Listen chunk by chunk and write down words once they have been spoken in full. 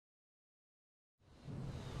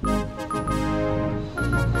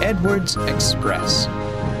Edward's Express.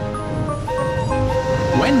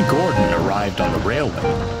 When Gordon arrived on the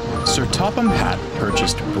railway, Sir Topham Hatt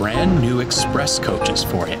purchased brand new express coaches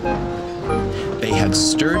for him. They had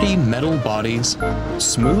sturdy metal bodies,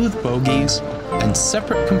 smooth bogies, and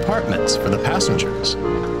separate compartments for the passengers.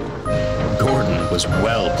 Gordon was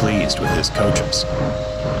well pleased with his coaches.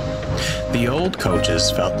 The old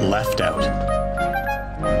coaches felt left out.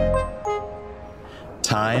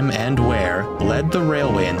 Time and wear led the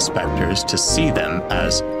railway inspectors to see them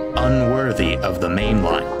as unworthy of the main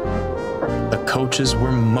line. The coaches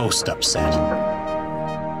were most upset.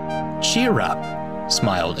 "Cheer up,"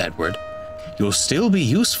 smiled Edward. "You'll still be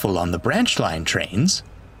useful on the branch line trains."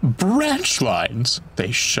 "Branch lines?"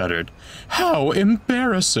 they shuddered. "How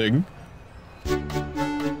embarrassing!"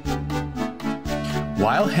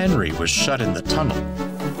 While Henry was shut in the tunnel,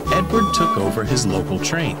 Edward took over his local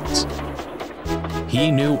trains. He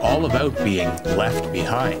knew all about being left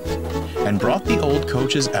behind and brought the old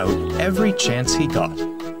coaches out every chance he got.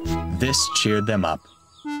 This cheered them up,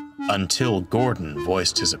 until Gordon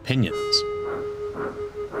voiced his opinions.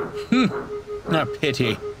 A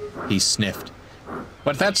pity," he sniffed.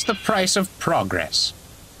 "But that's the price of progress.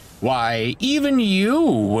 Why, even you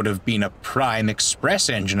would have been a prime express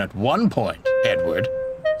engine at one point, Edward.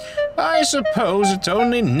 I suppose it's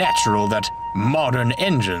only natural that modern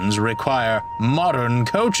engines require modern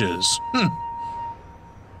coaches."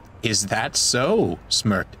 "Is that so?"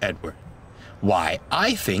 smirked Edward. "Why,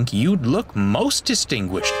 I think you'd look most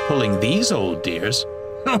distinguished pulling these old dears."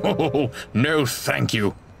 "Oh, no thank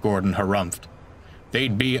you," Gordon harumphed.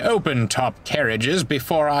 "They'd be open-top carriages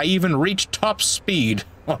before I even reached top speed.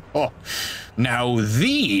 Now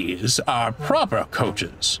these are proper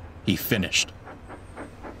coaches," he finished.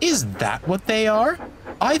 "Is that what they are?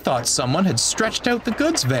 I thought someone had stretched out the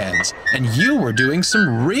goods vans, and you were doing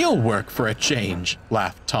some real work for a change,"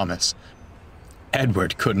 laughed Thomas.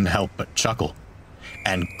 Edward couldn't help but chuckle,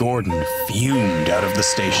 and Gordon fumed out of the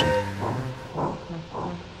station.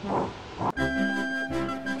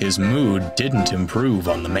 His mood didn't improve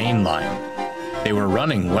on the main line. They were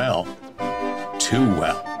running well. Too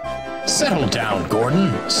well. "Settle down,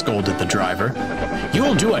 Gordon," scolded the driver.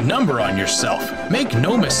 "You'll do a number on yourself. Make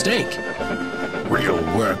no mistake." Real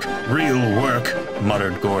work,"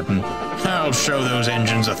 muttered Gordon. "I'll show those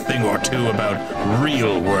engines a thing or two about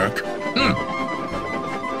real work."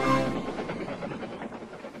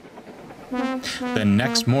 The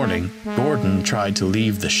next morning, Gordon tried to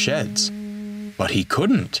leave the sheds, but he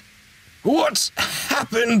couldn't. "What's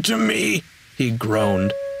happened to me?" he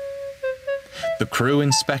groaned. The crew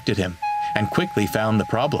inspected him and quickly found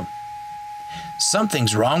the problem.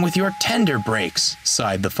 "Something's wrong with your tender brakes,"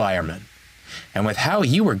 sighed the fireman. "And with how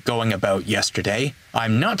you were going about yesterday,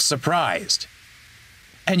 I'm not surprised."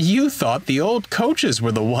 "And you thought the old coaches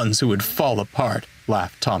were the ones who would fall apart,"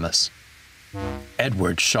 laughed Thomas.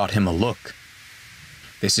 Edward shot him a look.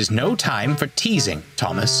 "This is no time for teasing,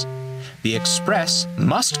 Thomas. The express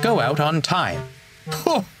must go out on time."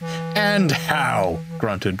 "Pooh! And how?"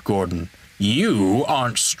 grunted Gordon. "You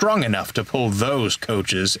aren't strong enough to pull those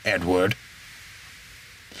coaches, Edward."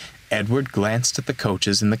 Edward glanced at the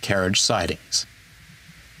coaches in the carriage sidings.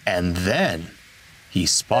 And then he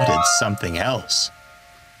spotted something else.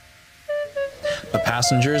 The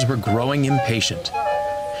passengers were growing impatient.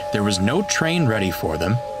 There was no train ready for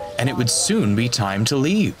them, and it would soon be time to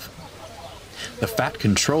leave. The fat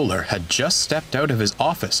controller had just stepped out of his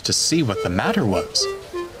office to see what the matter was,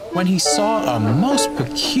 when he saw a most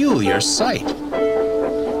peculiar sight.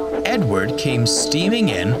 Edward came steaming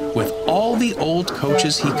in with all the old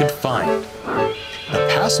coaches he could find. The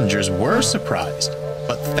passengers were surprised,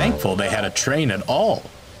 but thankful they had a train at all.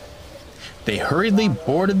 They hurriedly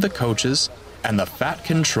boarded the coaches, and the fat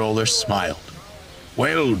controller smiled.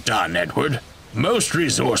 "Well done, Edward. Most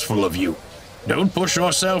resourceful of you. Don't push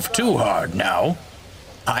yourself too hard now."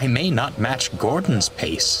 "I may not match Gordon's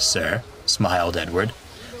pace, sir," smiled Edward,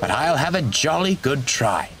 "but I'll have a jolly good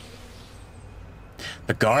try."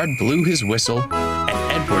 The guard blew his whistle,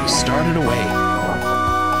 and Edward started away.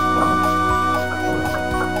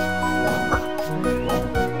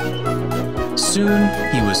 Soon,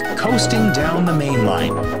 he was coasting down the main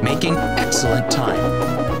line, making excellent time.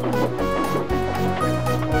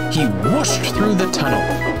 He whooshed through the tunnel,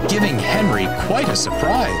 giving Henry quite a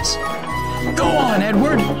surprise. "Go on,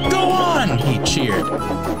 Edward! Go on!" he cheered.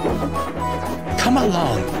 Come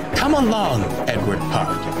along," Edward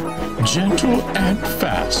puffed. "Gentle and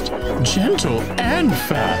fast, gentle and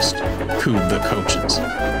fast," cooed the coaches.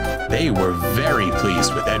 They were very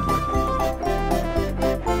pleased with Edward.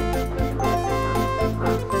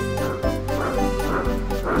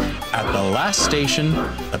 At the last station,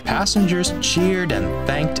 the passengers cheered and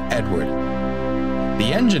thanked Edward.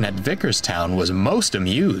 The engine at Vickerstown was most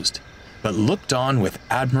amused, but looked on with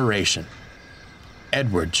admiration.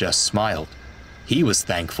 Edward just smiled. He was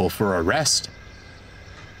thankful for a rest.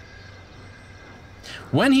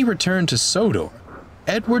 When he returned to Sodor,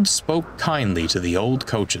 Edward spoke kindly to the old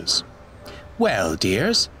coaches. "Well,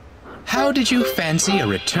 dears, how did you fancy a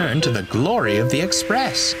return to the glory of the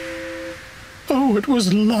Express?" "Oh, it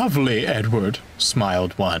was lovely, Edward,"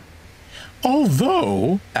 smiled one.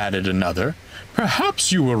 "Although," added another,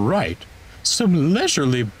 "perhaps you were right. Some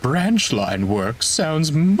leisurely branch line work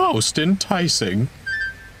sounds most enticing."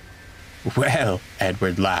 "Well,"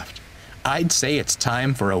 Edward laughed, "I'd say it's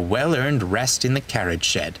time for a well-earned rest in the carriage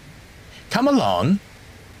shed. Come along."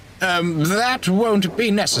 That won't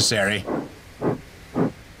be necessary."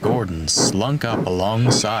 Gordon slunk up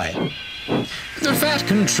alongside. "The Fat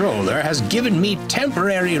Controller has given me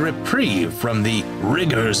temporary reprieve from the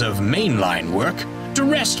rigors of mainline work to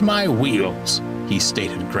rest my wheels," he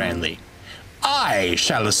stated grandly. "I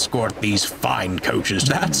shall escort these fine coaches."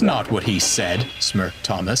 "That's not what he said," smirked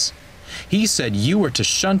Thomas. "He said you were to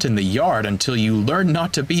shunt in the yard until you learned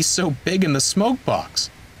not to be so big in the smoke box."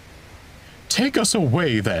 "Take us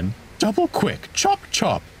away, then. Double quick, chop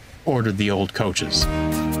chop," ordered the old coaches.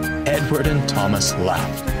 Edward and Thomas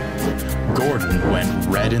laughed. Gordon went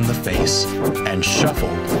red in the face and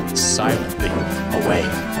shuffled silently away.